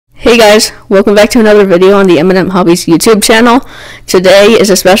Hey guys, welcome back to another video on the M+M Hobbies YouTube channel. Today is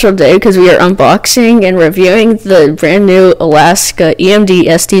a special day because we are unboxing and reviewing the brand new Alaska EMD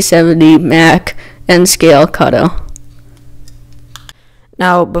sd70mac N Scale Kato.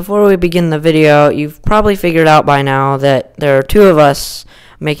 Now, before we begin the video, you've probably figured out by now that there are two of us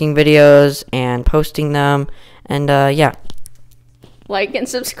making videos and posting them, and yeah. Like and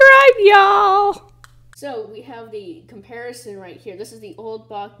subscribe, y'all! So we have the comparison right here. This is the old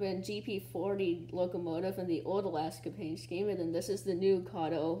Bachmann GP40 locomotive and the old Alaska paint scheme, and then this is the new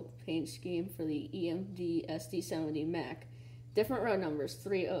Kato paint scheme for the EMD sd70mac. Different row numbers,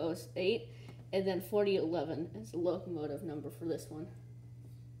 3008, and then 4011 is the locomotive number for this one.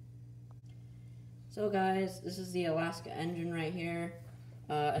 So guys, this is the Alaska engine right here.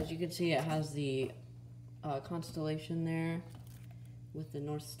 As you can see, it has the constellation there with the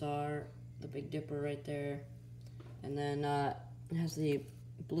North Star, the Big Dipper right there, and then it has the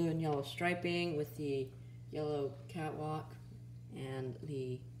blue and yellow striping with the yellow catwalk and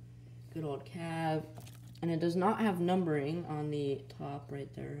the good old cab, and it does not have numbering on the top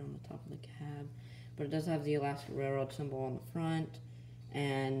right there on the top of the cab, but it does have the Alaska Railroad symbol on the front,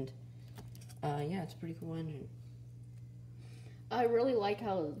 and yeah, it's a pretty cool engine. I really like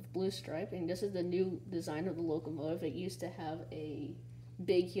how the blue striping, this is the new design of the locomotive. It used to have a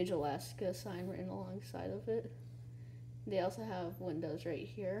big, huge Alaska sign written alongside of it. They also have windows right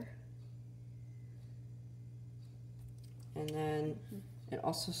here. And then it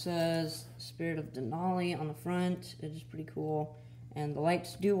also says Spirit of Denali on the front. It is pretty cool. And the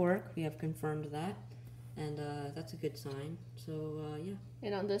lights do work. We have confirmed that. And that's a good sign. So, yeah.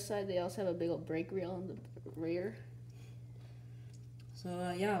 And on this side, they also have a big old brake reel in the rear.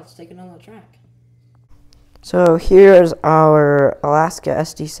 So, yeah, let's take it on the track. So here's our Alaska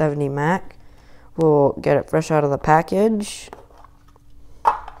sd70mac. We'll get it fresh out of the package.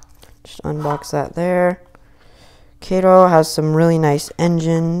 Just unbox that there. Kato has some really nice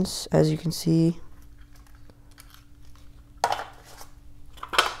engines, as you can see.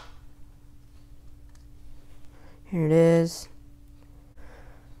 Here it is.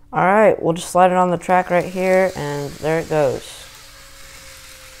 Alright, we'll just slide it on the track right here, and there it goes.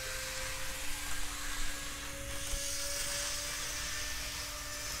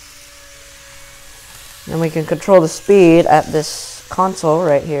 And we can control the speed at this console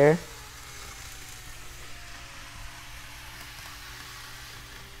right here.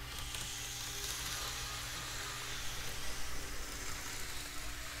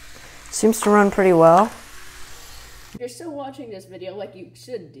 Seems to run pretty well. If you're still watching this video like you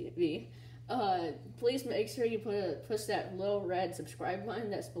should be, please make sure you push that little red subscribe button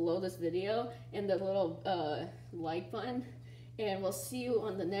that's below this video and the little like button. And we'll see you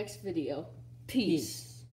on the next video. Peace.